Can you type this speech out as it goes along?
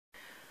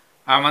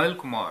I'm Anil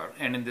Kumar,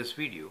 and in this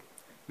video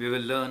we will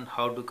learn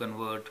how to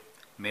convert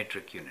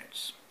metric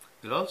units.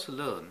 We'll also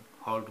learn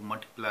how to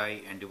multiply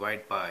and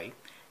divide by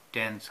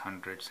tens,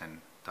 hundreds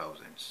and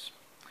thousands.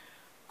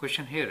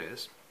 Question here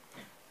is,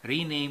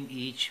 rename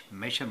each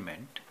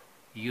measurement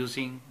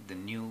using the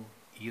new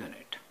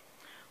unit.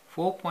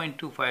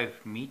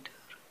 4.25 meter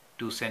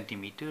to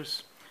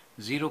centimeters,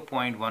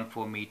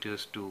 0.14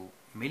 meters to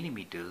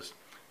millimeters,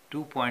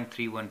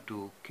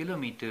 2.312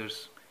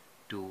 kilometers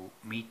to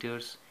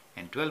meters,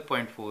 and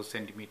 12.4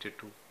 centimeter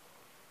to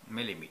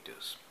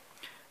millimeters.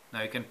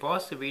 Now you can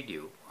pause the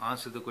video,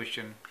 answer the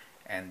question,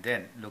 and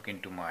then look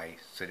into my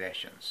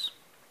suggestions.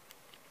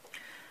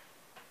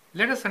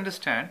 Let us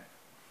understand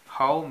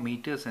how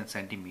meters and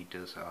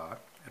centimeters are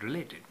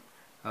related.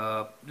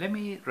 Let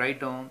me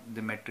write down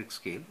the metric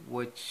scale,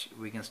 which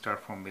we can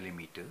start from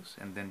millimeters,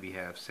 and then we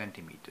have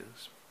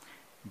centimeters,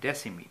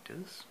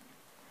 decimeters,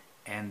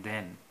 and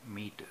then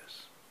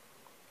meters.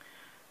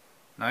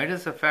 Now it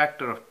is a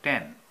factor of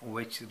 10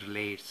 which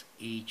relates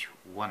each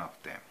one of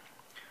them.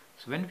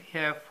 So when we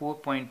have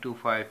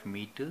 4.25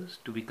 meters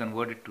to be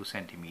converted to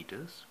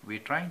centimeters, we are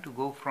trying to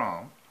go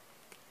from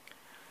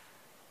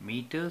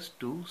meters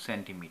to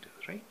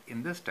centimeters, right,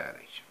 in this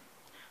direction.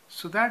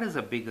 So that is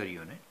a bigger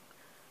unit.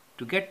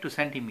 To get to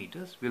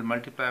centimeters, we'll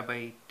multiply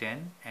by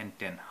 10 and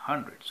 10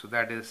 hundred. So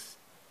that is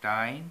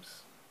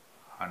times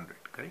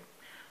 100, correct?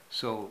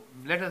 So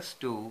let us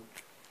do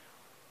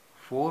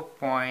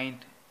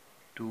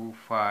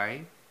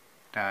 4.25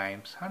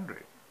 times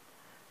 100.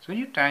 So when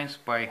you times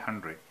by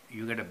 100,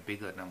 you get a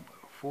bigger number.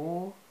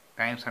 4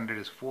 times 100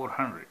 is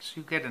 400. So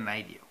you get an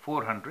idea.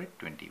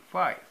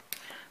 425.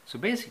 So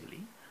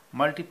basically,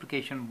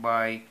 multiplication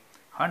by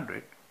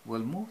 100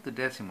 will move the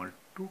decimal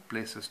 2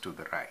 places to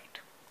the right.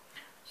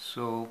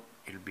 So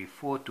it will be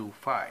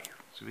 425.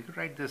 So we could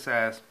write this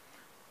as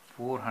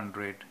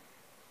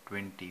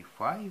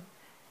 425,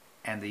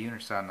 and the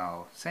units are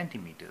now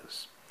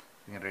centimeters.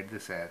 We can write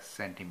this as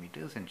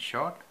centimeters, in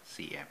short,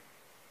 cm.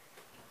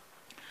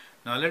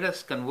 Now let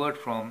us convert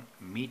from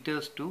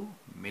meters to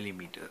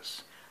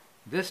millimeters.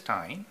 This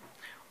time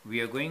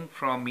we are going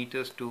from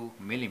meters to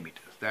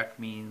millimeters. That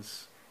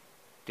means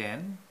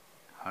 10,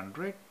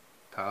 100,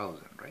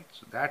 1000, right?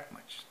 So that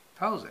much,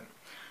 1000.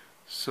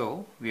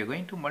 So we are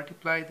going to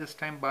multiply this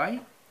time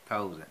by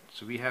 1000.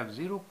 So we have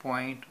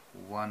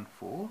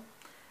 0.14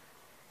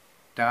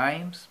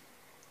 times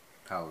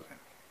 1000.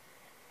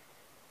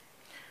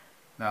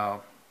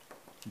 Now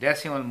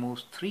decimal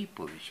moves 3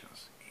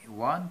 positions.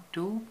 1,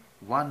 2,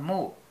 1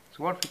 more.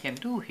 So what we can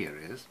do here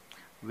is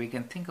we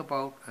can think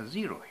about a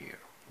 0 here,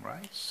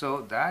 right?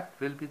 So that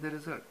will be the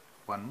result.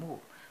 1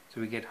 more.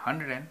 So we get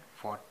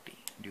 140.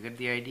 Do you get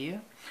the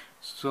idea?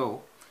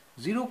 So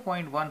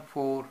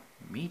 0.14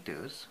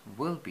 meters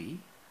will be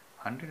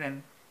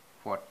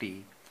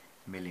 140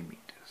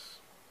 millimeters.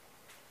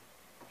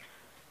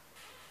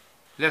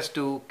 Let's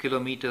do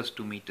kilometers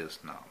to meters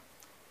now.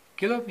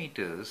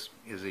 Kilometers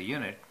is a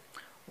unit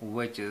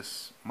which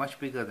is much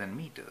bigger than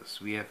meters.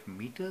 We have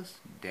meters,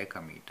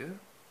 decameter,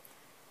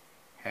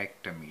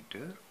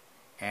 hectometer,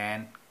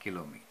 and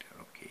kilometer.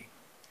 Okay.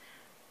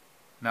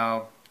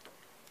 Now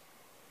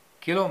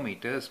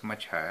kilometer is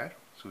much higher.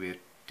 So we have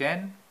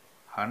 10,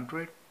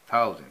 100,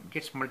 1000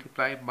 gets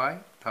multiplied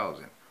by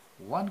 1000.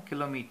 1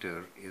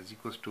 kilometer is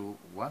equals to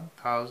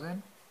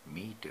 1000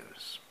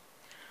 meters.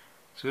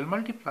 So we'll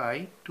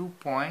multiply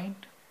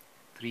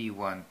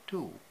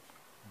 2.312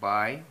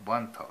 by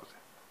 1000.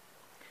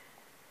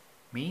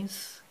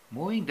 Means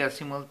moving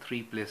decimal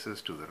 3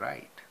 places to the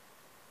right.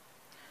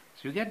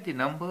 So you get the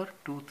number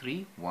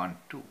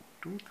 2312.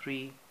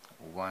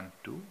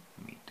 2312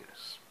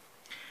 meters.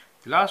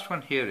 The last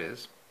one here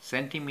is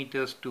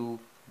centimeters to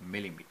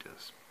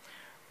millimeters.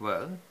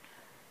 Well,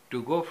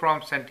 to go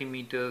from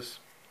centimeters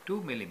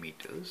to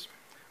millimeters,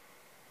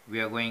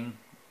 we are going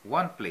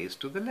one place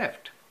to the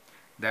left.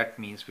 That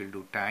means we'll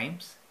do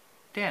times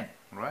 10,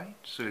 right?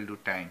 So we'll do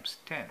times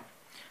 10.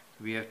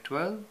 We have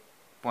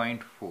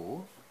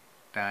 12.4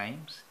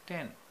 times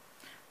 10.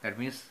 That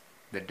means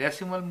the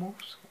decimal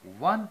moves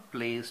one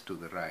place to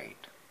the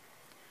right.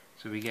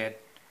 So we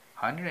get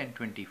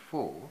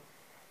 124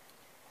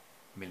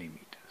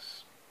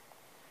 millimeters.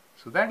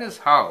 So that is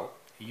how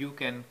you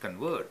can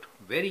convert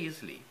very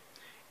easily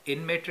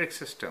in metric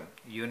system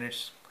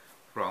units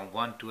from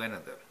one to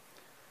another.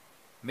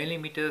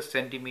 Millimeters,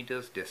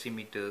 centimeters,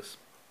 decimeters,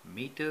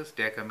 meters,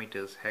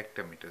 decameters,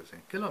 hectometers,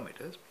 and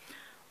kilometers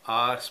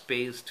are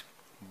spaced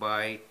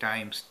by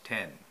times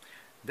 10.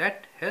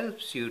 That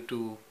helps you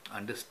to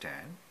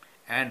understand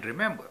and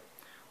remember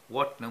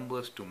what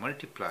numbers to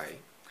multiply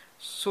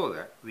so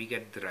that we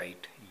get the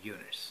right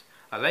units.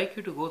 I'd like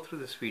you to go through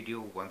this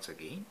video once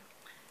again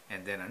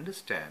and then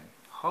understand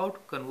how to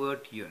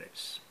convert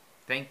units.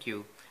 Thank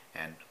you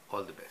and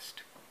all the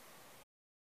best.